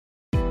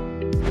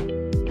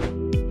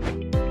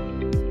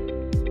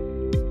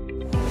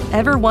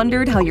Ever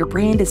wondered how your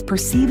brand is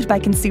perceived by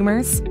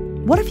consumers?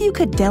 What if you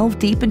could delve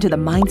deep into the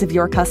minds of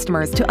your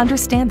customers to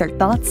understand their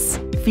thoughts,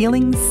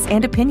 feelings,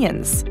 and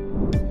opinions?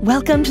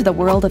 Welcome to the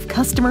world of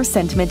customer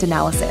sentiment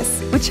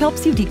analysis, which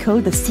helps you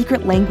decode the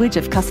secret language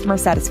of customer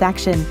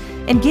satisfaction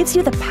and gives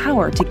you the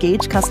power to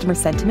gauge customer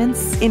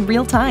sentiments in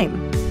real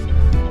time.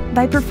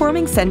 By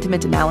performing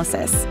sentiment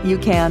analysis, you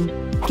can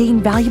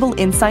gain valuable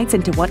insights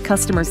into what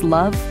customers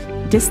love,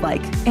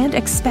 dislike, and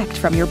expect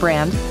from your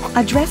brand,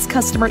 address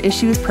customer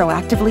issues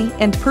proactively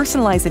and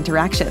personalize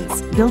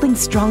interactions, building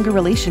stronger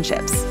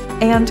relationships,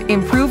 and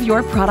improve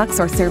your products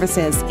or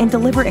services and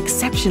deliver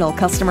exceptional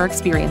customer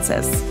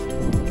experiences.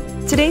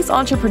 Today's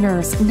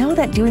entrepreneurs know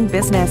that doing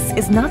business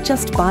is not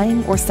just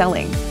buying or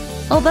selling.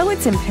 Although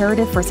it's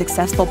imperative for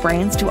successful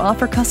brands to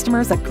offer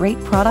customers a great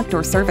product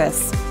or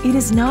service, it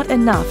is not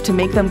enough to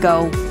make them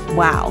go,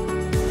 wow.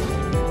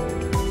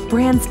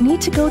 Brands need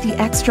to go the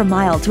extra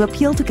mile to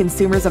appeal to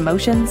consumers'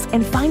 emotions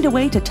and find a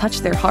way to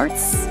touch their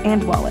hearts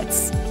and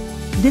wallets.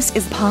 This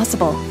is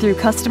possible through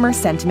customer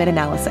sentiment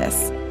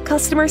analysis.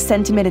 Customer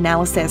sentiment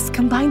analysis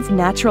combines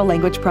natural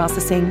language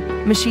processing,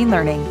 machine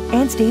learning,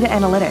 and data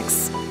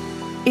analytics.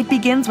 It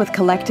begins with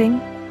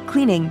collecting,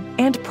 cleaning,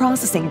 and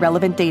processing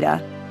relevant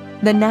data.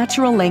 The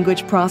natural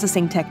language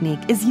processing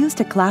technique is used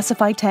to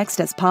classify text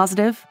as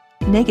positive,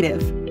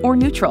 negative, or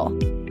neutral.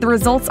 The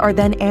results are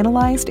then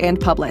analyzed and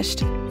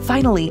published.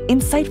 Finally,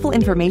 insightful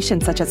information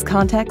such as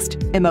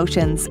context,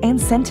 emotions, and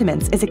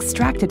sentiments is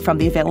extracted from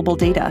the available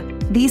data.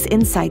 These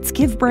insights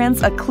give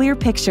brands a clear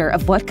picture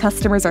of what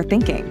customers are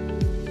thinking.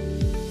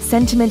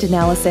 Sentiment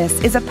analysis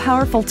is a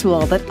powerful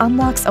tool that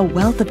unlocks a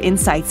wealth of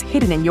insights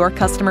hidden in your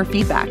customer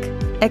feedback.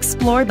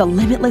 Explore the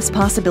limitless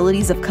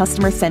possibilities of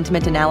customer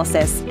sentiment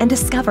analysis and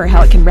discover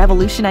how it can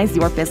revolutionize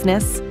your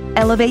business,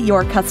 elevate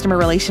your customer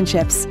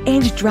relationships,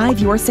 and drive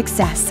your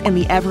success in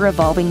the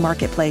ever-evolving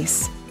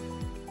marketplace.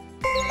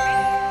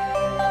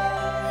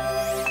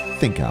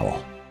 Think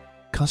Owl.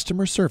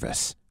 Customer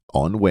service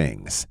on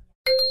wings.